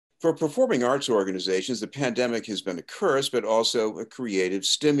For performing arts organizations, the pandemic has been a curse, but also a creative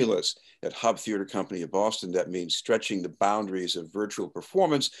stimulus. At Hub Theater Company of Boston, that means stretching the boundaries of virtual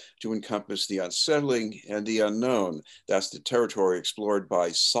performance to encompass the unsettling and the unknown. That's the territory explored by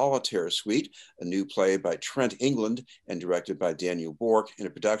Solitaire Suite, a new play by Trent England and directed by Daniel Bork, in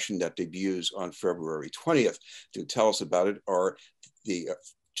a production that debuts on February 20th. To tell us about it are the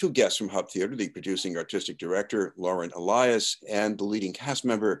two guests from Hub Theater, the producing artistic director, Lauren Elias, and the leading cast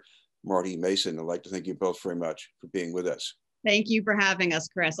member, Marty Mason. I'd like to thank you both very much for being with us. Thank you for having us,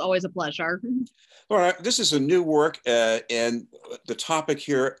 Chris. Always a pleasure. All right, this is a new work, and the topic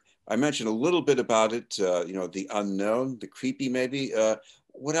here, I mentioned a little bit about it, the unknown, the creepy maybe.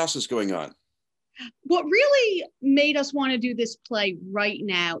 What else is going on? What really made us want to do this play right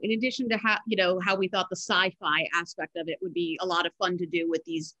now, in addition to how we thought the sci-fi aspect of it would be a lot of fun to do with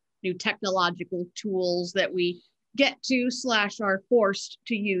these new technological tools that we get to / are forced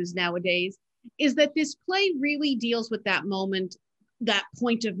to use nowadays, is that this play really deals with that moment, that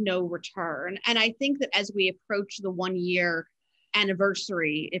point of no return. And I think that as we approach the 1-year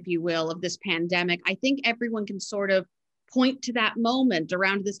anniversary, if you will, of this pandemic, I think everyone can sort of point to that moment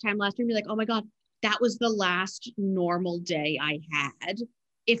around this time last year and be like, oh my God, that was the last normal day I had.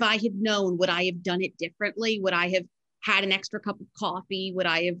 If I had known, would I have done it differently? Would I have had an extra cup of coffee? Would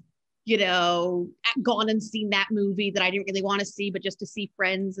I have, gone and seen that movie that I didn't really want to see, but just to see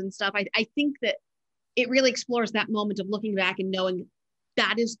friends and stuff? I think that it really explores that moment of looking back and knowing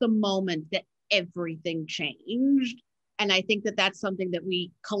that is the moment that everything changed. And I think that that's something that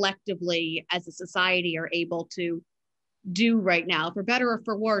we collectively as a society are able to do right now, for better or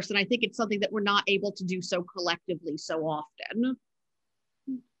for worse. And I think it's something that we're not able to do so collectively so often.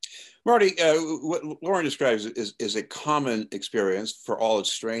 Marty, what Lauren describes is a common experience for all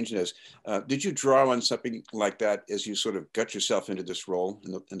its strangeness. Did you draw on something like that as you sort of got yourself into this role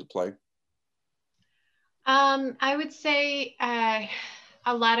in the play? I would say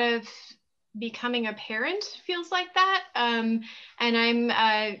a lot of becoming a parent feels like that. And I'm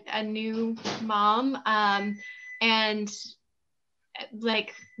a new mom. And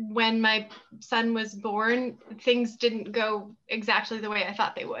like when my son was born, things didn't go exactly the way I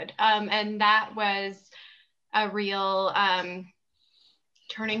thought they would. And that was a real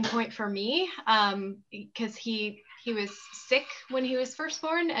turning point for me, because he was sick when he was first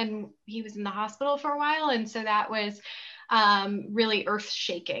born and he was in the hospital for a while. And so that was really earth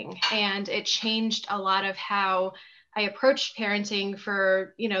shaking. And it changed a lot of how I approached parenting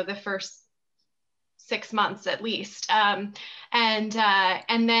for, the first 6 months at least. And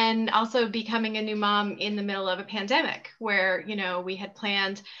then also becoming a new mom in the middle of a pandemic where, we had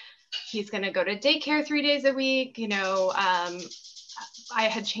planned, he's going to go to daycare 3 days a week. I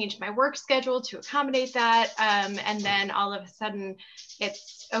had changed my work schedule to accommodate that. And then all of a sudden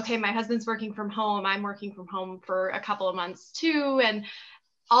it's, okay, my husband's working from home. I'm working from home for a couple of months too. And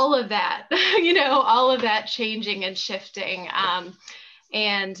all of that, all of that changing and shifting.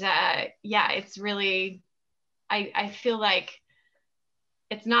 It's really, I feel like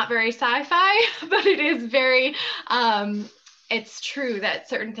it's not very sci-fi, but it is very, it's true that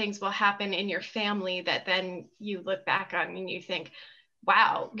certain things will happen in your family that then you look back on and you think,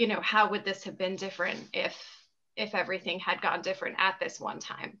 wow, how would this have been different if everything had gone different at this one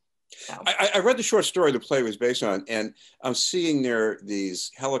time? So. I read the short story the play was based on, and I'm seeing there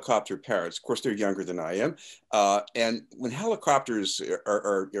these helicopter parents. Of course, they're younger than I am. And when helicopters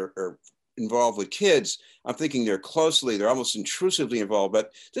are involved with kids, I'm thinking they're almost intrusively involved.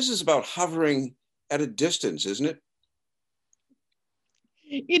 But this is about hovering at a distance, isn't it?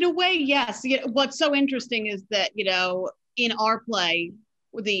 In a way, yes. What's so interesting is that, in our play,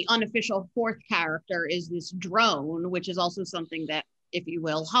 the unofficial fourth character is this drone, which is also something that, if you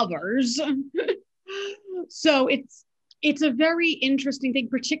will, hovers. So it's a very interesting thing,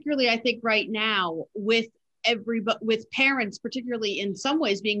 particularly I think right now with parents, particularly in some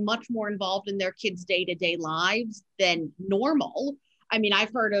ways being much more involved in their kids' day-to-day lives than normal. I mean,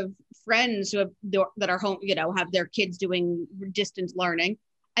 I've heard of friends that are home, have their kids doing distance learning.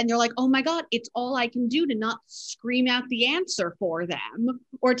 And they're like, oh my God, it's all I can do to not scream out the answer for them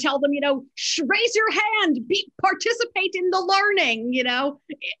or tell them, raise your hand, participate in the learning,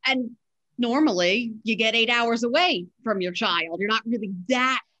 and normally you get 8 hours away from your child. You're not really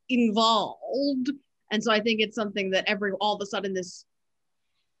that involved. And so I think it's something that all of a sudden this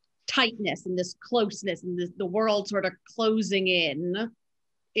tightness and this closeness and the world sort of closing in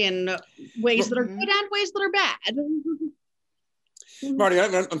ways that are good and ways that are bad. Marty,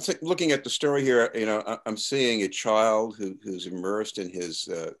 I'm looking at the story here. I'm seeing a child who's immersed in his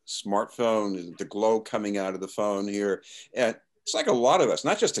smartphone, the glow coming out of the phone here. And It's like a lot of us,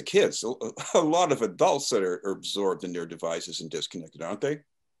 not just the kids, a lot of adults that are absorbed in their devices and disconnected, aren't they?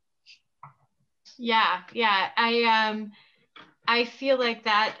 Yeah, yeah. I feel like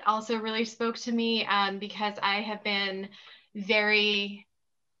that also really spoke to me because I have been very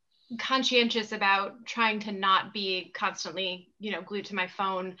conscientious about trying to not be constantly, glued to my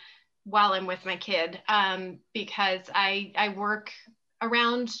phone while I'm with my kid, because I work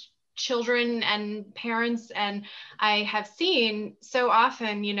around children and parents, and I have seen so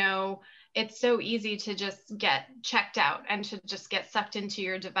often, it's so easy to just get checked out and to just get sucked into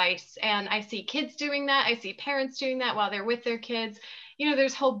your device. And I see kids doing that. I see parents doing that while they're with their kids.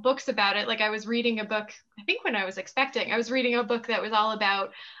 There's whole books about it. Like I was reading a book, I think when I was expecting, I was reading a book that was all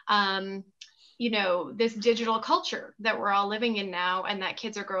about, this digital culture that we're all living in now and that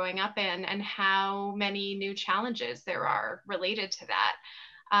kids are growing up in, and how many new challenges there are related to that.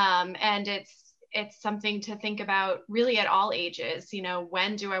 And it's something to think about really at all ages.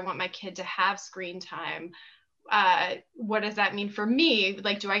 When do I want my kid to have screen time? What does that mean for me?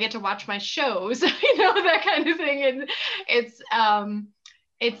 Like, do I get to watch my shows? That kind of thing. And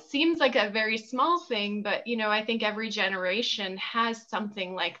it seems like a very small thing, but, I think every generation has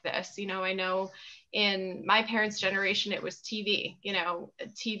something like this. I know in my parents' generation, it was TV,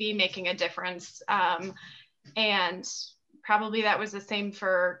 TV making a difference. And probably that was the same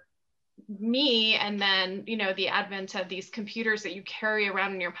for me. And then, the advent of these computers that you carry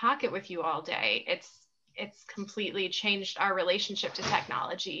around in your pocket with you all day, it's completely changed our relationship to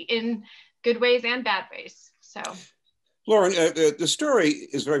technology in good ways and bad ways. So, Lauren, the story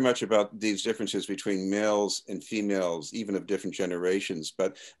is very much about these differences between males and females, even of different generations.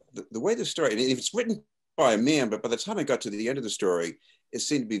 But the way the story, and it's written by a man, but by the time I got to the end of the story, it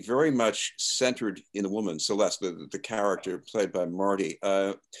seemed to be very much centered in the woman, Celeste, the character played by Marty.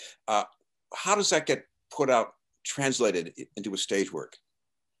 How does that get put out, translated into a stage work?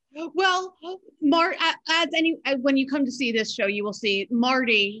 Well, when you come to see this show, you will see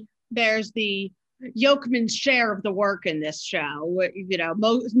Marty bears the Yokeman's share of the work in this show.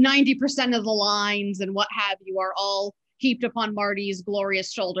 90% of the lines and what have you are all heaped upon Marty's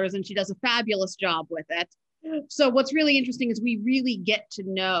glorious shoulders, and she does a fabulous job with it. So what's really interesting is we really get to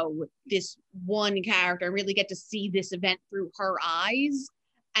know this one character, really get to see this event through her eyes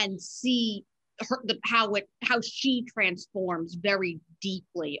and see how she transforms very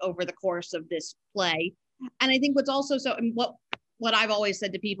deeply over the course of this play. And I think what's also what I've always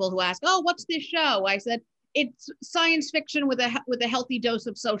said to people who ask, "Oh, what's this show?" I said, it's science fiction with a healthy dose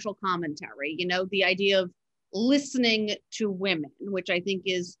of social commentary. The idea of listening to women, which I think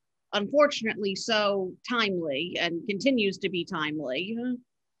is unfortunately so timely and continues to be timely.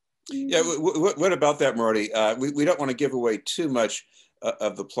 Yeah, what about that, Marty? We don't want to give away too much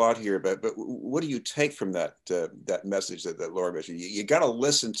of the plot here, but what do you take from that message that Laura mentioned? You got to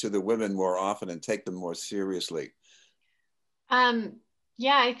listen to the women more often and take them more seriously.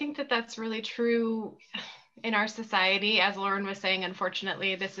 Yeah, I think that's really true in our society. As Lauren was saying,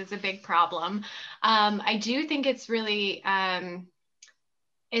 unfortunately, this is a big problem. I do think it's really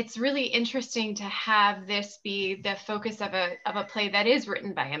interesting to have this be the focus of a play that is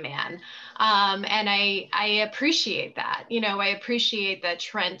written by a man. And I appreciate that. I appreciate that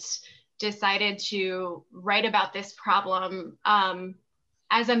Trent decided to write about this problem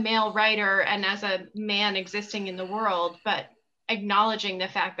as a male writer and as a man existing in the world, but acknowledging the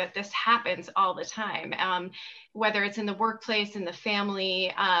fact that this happens all the time, whether it's in the workplace, in the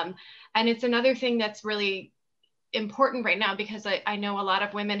family. And it's another thing that's really important right now, because I know a lot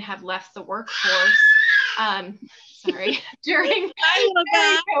of women have left the workforce during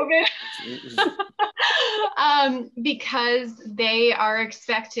COVID because they are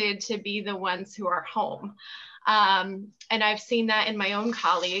expected to be the ones who are home. And I've seen that in my own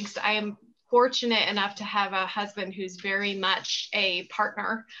colleagues. I am fortunate enough to have a husband who's very much a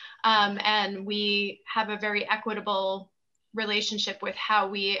partner, and we have a very equitable relationship with how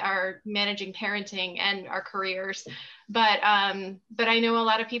we are managing parenting and our careers. But I know a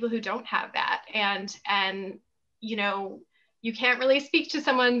lot of people who don't have that, and you can't really speak to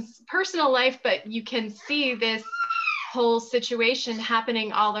someone's personal life, but you can see this whole situation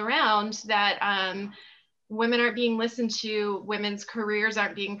happening all around, that women aren't being listened to, women's careers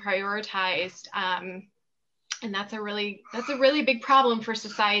aren't being prioritized, and that's a really big problem for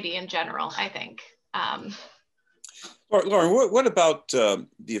society in general, I think. Lauren, what about the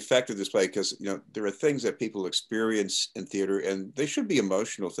effect of this play? Because there are things that people experience in theater, and they should be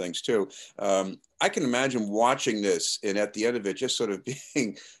emotional things too. I can imagine watching this, and at the end of it, just sort of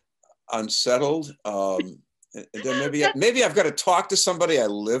being unsettled. And then maybe I've got to talk to somebody I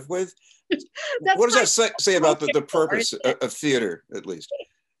live with What does that say about the purpose of theater, at least?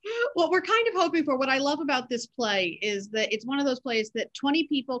 What we're kind of hoping for, what I love about this play is that it's one of those plays that 20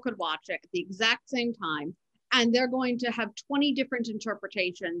 people could watch it at the exact same time, and they're going to have 20 different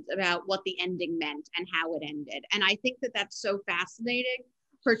interpretations about what the ending meant and how it ended. And I think that that's so fascinating,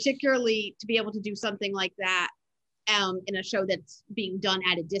 particularly to be able to do something like that in a show that's being done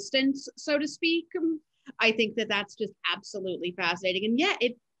at a distance, so to speak. I think that that's just absolutely fascinating. And yet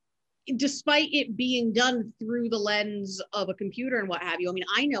despite it being done through the lens of a computer and what have you, I mean,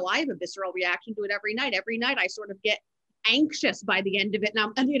 I know I have a visceral reaction to it every night. Every night I sort of get anxious by the end of it.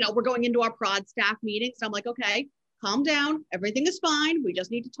 And you know, we're going into our prod staff meetings. So I'm like, okay, calm down. Everything is fine. We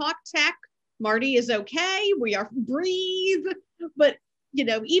just need to talk tech. Marty is okay. We are breathe. But, you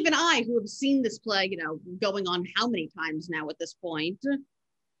know, even I, who have seen this play, you know, going on how many times now at this point,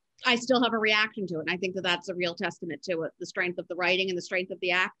 I still have a reaction to it. And I think that that's a real testament to it, the strength of the writing and the strength of the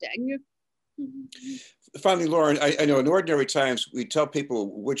acting. Finally, Lauren, I know in ordinary times, we tell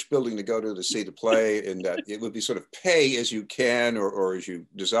people which building to go to see the play, and that it would be sort of pay as you can or as you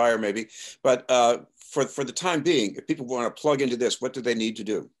desire, maybe. But for the time being, if people want to plug into this, what do they need to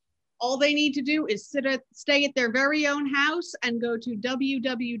do? All they need to do is stay at their very own house and go to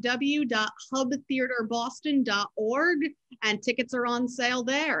www.hubtheaterboston.org, and tickets are on sale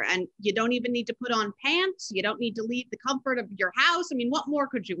there. And you don't even need to put on pants. You don't need to leave the comfort of your house. I mean, what more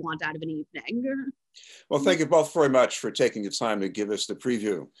could you want out of an evening? Well, thank you both very much for taking the time to give us the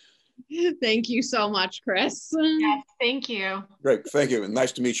preview. Thank you so much, Chris. Yes, thank you. Great, thank you. And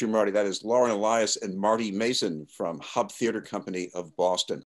nice to meet you, Marty. That is Lauren, Elias, and Marty Mason from Hub Theater Company of Boston.